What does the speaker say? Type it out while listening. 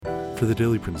For the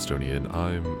Daily Princetonian,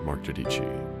 I'm Mark Giudici.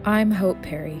 I'm Hope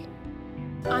Perry.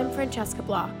 I'm Francesca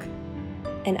Block.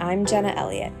 And I'm Jenna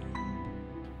Elliott.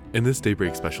 In this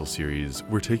Daybreak special series,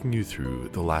 we're taking you through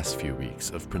the last few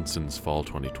weeks of Princeton's fall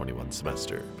 2021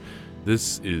 semester.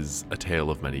 This is A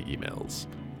Tale of Many Emails,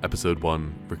 Episode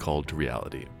 1, Recalled to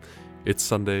Reality. It's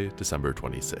Sunday, December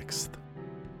 26th.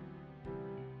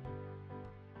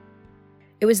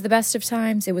 It was the best of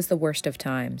times, it was the worst of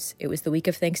times. It was the week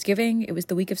of Thanksgiving, it was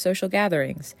the week of social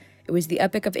gatherings. It was the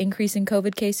epic of increasing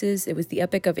COVID cases, it was the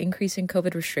epic of increasing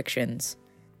COVID restrictions.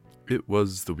 It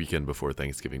was the weekend before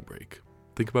Thanksgiving break.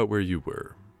 Think about where you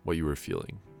were, what you were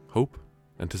feeling. Hope?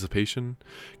 Anticipation?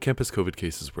 Campus COVID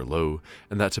cases were low,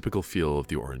 and that typical feel of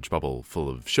the orange bubble, full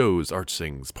of shows, arch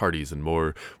sings, parties, and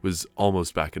more, was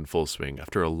almost back in full swing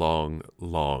after a long,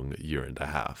 long year and a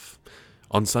half.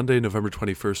 On Sunday, November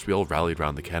 21st, we all rallied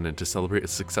around the cannon to celebrate a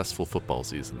successful football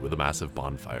season with a massive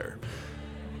bonfire.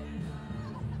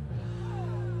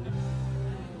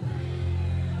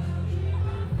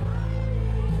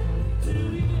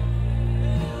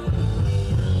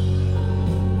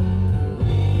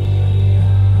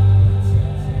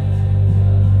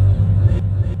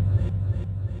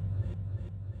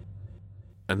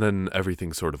 And then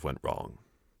everything sort of went wrong.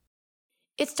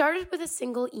 It started with a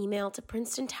single email to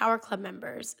Princeton Tower Club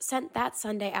members sent that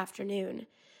Sunday afternoon.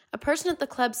 A person at the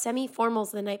club's semi-formals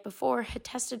the night before had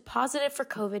tested positive for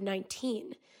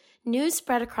COVID-19. News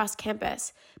spread across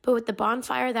campus, but with the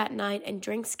bonfire that night and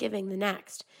Drinksgiving the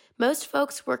next, most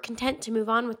folks were content to move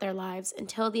on with their lives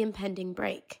until the impending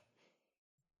break.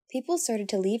 People started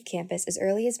to leave campus as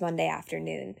early as Monday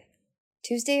afternoon.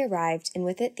 Tuesday arrived, and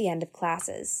with it the end of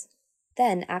classes.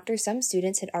 Then, after some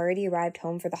students had already arrived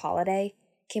home for the holiday,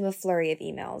 came a flurry of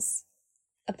emails.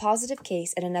 A positive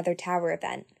case at another Tower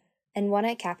event, and one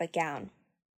at Kappa Gown,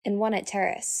 and one at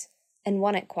Terrace, and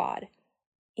one at Quad.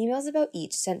 Emails about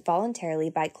each sent voluntarily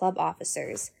by club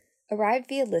officers arrived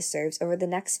via listservs over the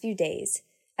next few days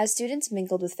as students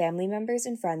mingled with family members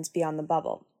and friends beyond the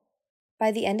bubble.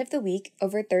 By the end of the week,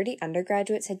 over 30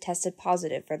 undergraduates had tested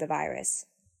positive for the virus.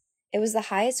 It was the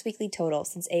highest weekly total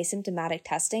since asymptomatic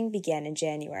testing began in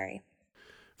January.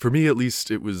 For me, at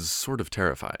least, it was sort of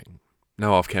terrifying.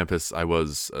 Now off campus, I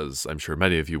was, as I'm sure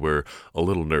many of you were, a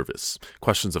little nervous.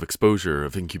 Questions of exposure,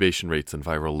 of incubation rates and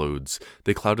viral loads,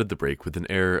 they clouded the break with an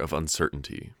air of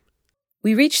uncertainty.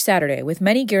 We reached Saturday, with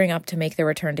many gearing up to make their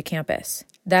return to campus.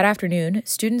 That afternoon,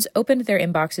 students opened their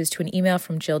inboxes to an email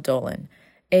from Jill Dolan,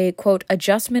 a, quote,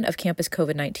 adjustment of campus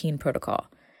COVID-19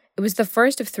 protocol. It was the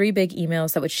first of 3 big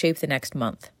emails that would shape the next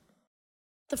month.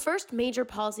 The first major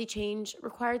policy change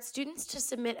required students to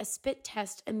submit a spit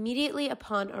test immediately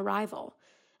upon arrival.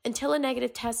 Until a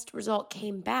negative test result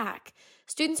came back,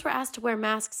 students were asked to wear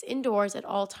masks indoors at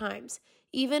all times,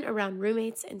 even around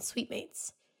roommates and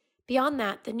suitemates. Beyond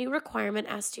that, the new requirement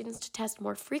asked students to test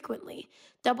more frequently,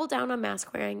 double down on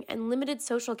mask wearing, and limited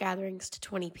social gatherings to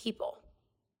 20 people.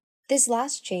 This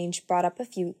last change brought up a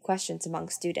few questions among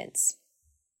students.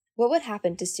 What would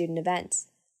happen to student events?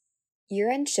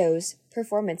 Year-end shows,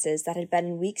 performances that had been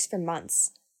in weeks for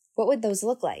months. What would those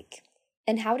look like?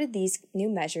 And how did these new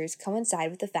measures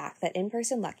coincide with the fact that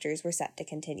in-person lectures were set to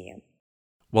continue?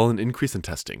 While an increase in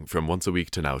testing from once a week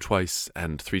to now twice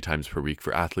and 3 times per week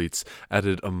for athletes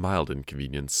added a mild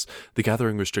inconvenience, the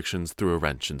gathering restrictions threw a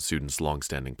wrench in students'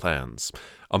 long-standing plans.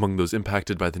 Among those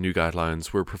impacted by the new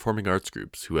guidelines were performing arts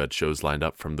groups who had shows lined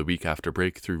up from the week after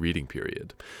break through reading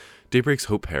period. Daybreak's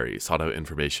Hope Perry sought out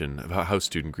information about how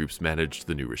student groups managed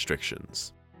the new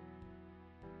restrictions.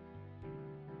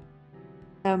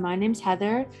 So my name's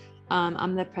Heather.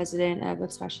 I'm the president of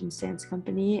Expressions Dance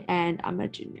Company, and I'm a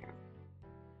junior.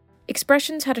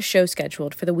 Expressions had a show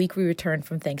scheduled for the week we returned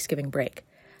from Thanksgiving break.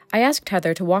 I asked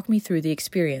Heather to walk me through the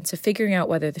experience of figuring out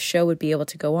whether the show would be able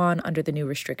to go on under the new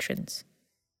restrictions.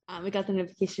 We got the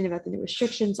notification about the new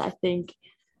restrictions, I think,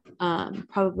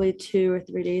 probably 2 or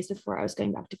 3 days before I was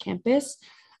going back to campus.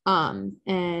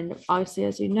 And obviously,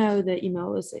 as you know, the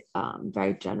email was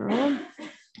very general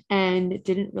and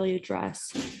didn't really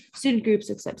address student groups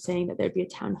except saying that there'd be a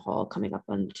town hall coming up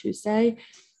on Tuesday,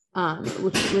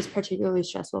 which was particularly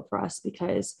stressful for us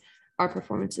because our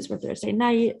performances were Thursday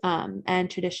night, and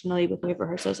traditionally we have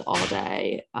rehearsals all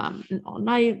day and all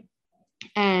night.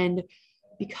 And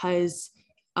because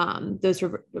those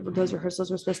rehearsals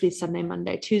were supposed to be Sunday,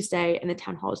 Monday, Tuesday, and the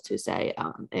town hall is Tuesday,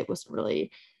 it wasn't really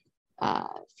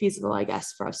feasible, I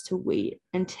guess, for us to wait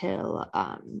until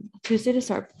Tuesday to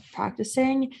start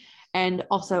practicing. And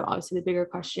also, obviously, the bigger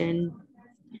question,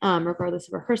 regardless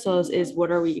of rehearsals, is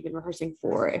what are we even rehearsing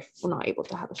for if we're not able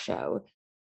to have a show?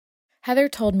 Heather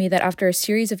told me that after a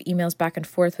series of emails back and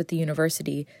forth with the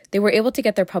university, they were able to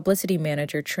get their publicity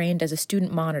manager trained as a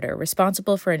student monitor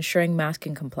responsible for ensuring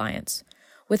masking compliance.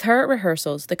 With her at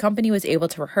rehearsals, the company was able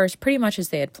to rehearse pretty much as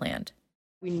they had planned.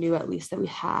 We knew at least that we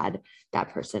had that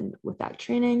person with that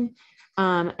training.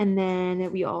 And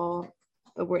then we all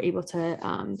were able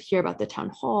to hear about the town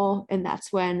hall. And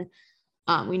that's when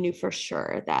we knew for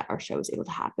sure that our show was able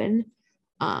to happen.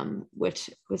 Which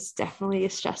was definitely a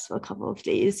stressful couple of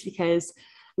days because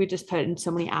we just put in so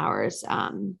many hours.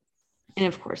 And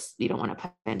of course, you don't want to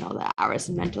put in all the hours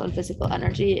and mental and physical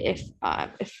energy if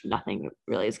nothing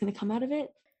really is going to come out of it.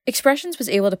 Expressions was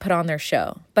able to put on their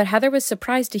show, but Heather was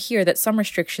surprised to hear that some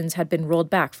restrictions had been rolled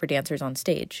back for dancers on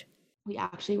stage. We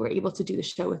actually were able to do the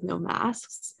show with no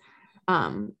masks,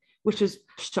 which was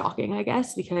shocking, I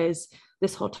guess, because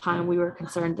this whole time we were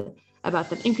concerned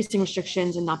about them increasing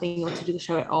restrictions and not being able to do the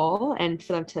show at all. And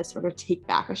for them to sort of take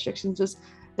back restrictions was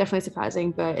definitely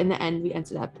surprising. But in the end, we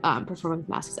ended up performing with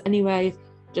masks anyway,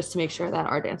 just to make sure that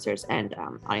our dancers and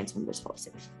audience members felt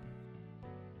safe.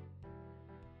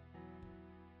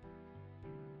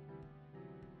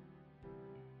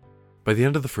 By the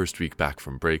end of the first week back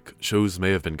from break, shows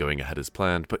may have been going ahead as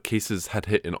planned, but cases had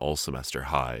hit an all-semester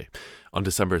high. On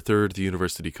December 3rd, the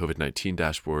University COVID-19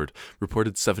 dashboard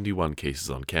reported 71 cases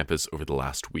on campus over the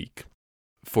last week.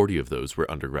 40 of those were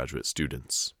undergraduate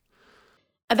students.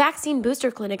 A vaccine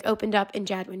booster clinic opened up in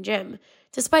Jadwin Gym.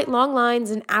 Despite long lines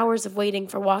and hours of waiting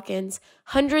for walk-ins,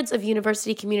 hundreds of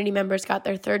university community members got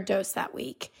their third dose that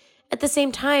week. At the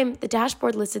same time, the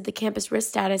dashboard listed the campus risk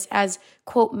status as,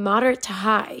 quote, moderate to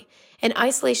high, and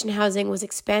isolation housing was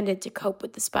expanded to cope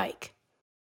with the spike.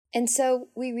 And so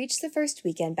we reached the first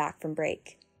weekend back from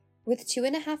break. With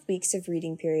 2.5 weeks of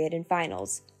reading period and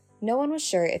finals, no one was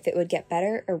sure if it would get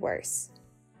better or worse.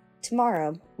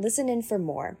 Tomorrow, listen in for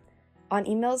more on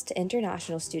emails to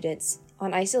international students,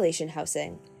 on isolation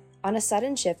housing, on a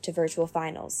sudden shift to virtual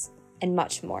finals, and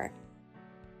much more.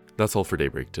 That's all for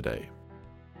Daybreak today.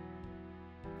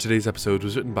 Today's episode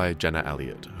was written by Jenna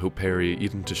Elliott, Hope Perry,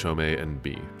 Eden Tashome, and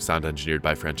me, sound engineered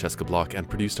by Francesca Block, and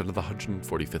produced under the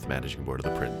 145th Managing Board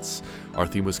of the Prince. Our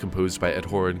theme was composed by Ed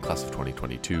Horan, class of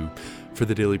 2022. For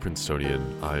the Daily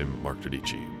Princetonian, I'm Mark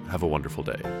Dodici. Have a wonderful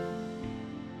day.